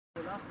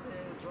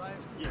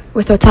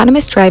With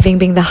autonomous driving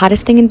being the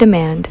hottest thing in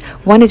demand,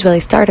 one Israeli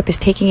startup is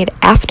taking it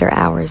after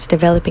hours,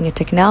 developing a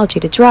technology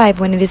to drive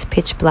when it is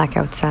pitch black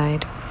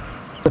outside.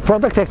 The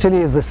product actually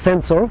is a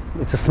sensor.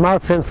 It's a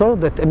smart sensor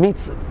that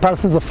emits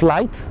pulses of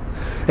light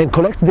and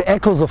collects the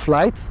echoes of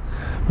light,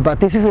 but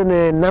this is in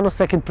a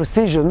nanosecond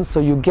precision, so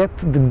you get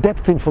the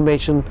depth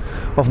information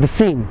of the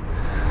scene.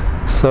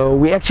 So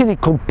we actually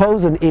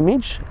compose an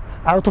image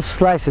out of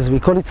slices. We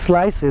call it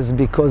slices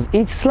because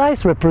each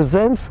slice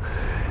represents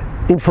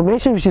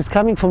information which is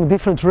coming from a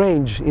different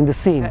range in the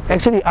scene.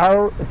 Actually,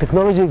 our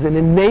technology is an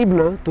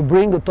enabler to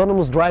bring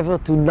autonomous driver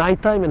to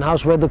nighttime and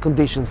harsh weather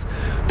conditions.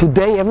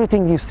 Today,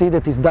 everything you see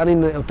that is done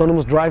in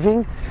autonomous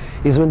driving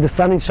is when the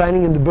sun is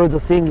shining and the birds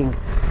are singing.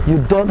 You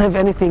don't have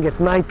anything at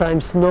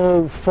nighttime,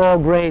 snow,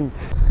 fog, rain.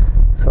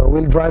 So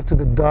we'll drive to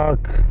the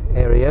dark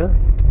area.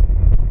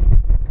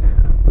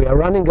 We are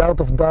running out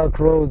of dark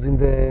roads in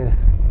the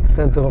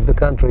center of the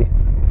country.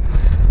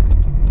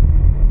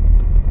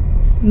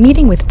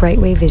 Meeting with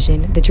Brightway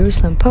Vision, the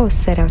Jerusalem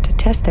Post set out to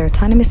test their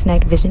autonomous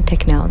night vision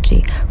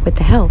technology with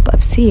the help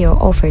of CEO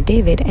Laufer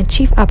and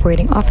Chief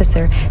Operating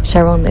Officer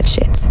Sharon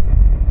Lifshitz.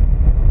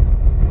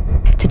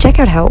 To check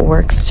out how it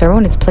works,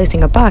 Sharon is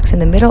placing a box in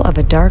the middle of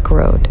a dark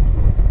road.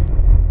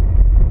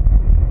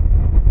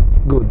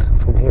 Good.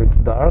 From here it's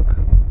dark.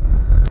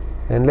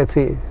 And let's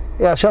see.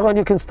 Yeah, Sharon,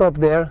 you can stop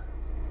there.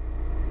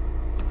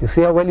 You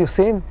see how well you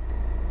see him?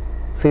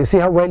 So you see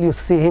how well you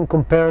see him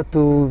compared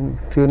to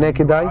your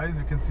naked eye? Eyes,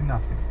 you can see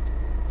nothing.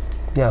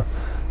 Yeah,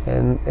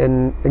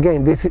 and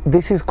again,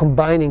 this is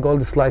combining all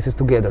the slices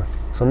together.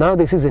 So now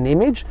this is an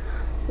image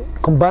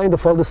combined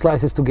of all the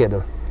slices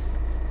together.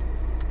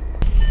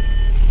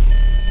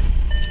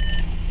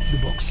 The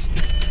box.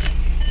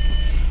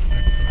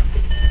 Excellent.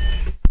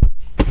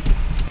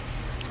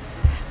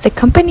 The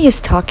company is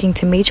talking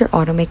to major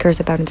automakers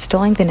about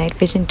installing the night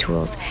vision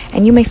tools,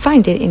 and you may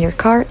find it in your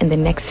car in the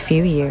next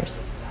few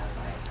years.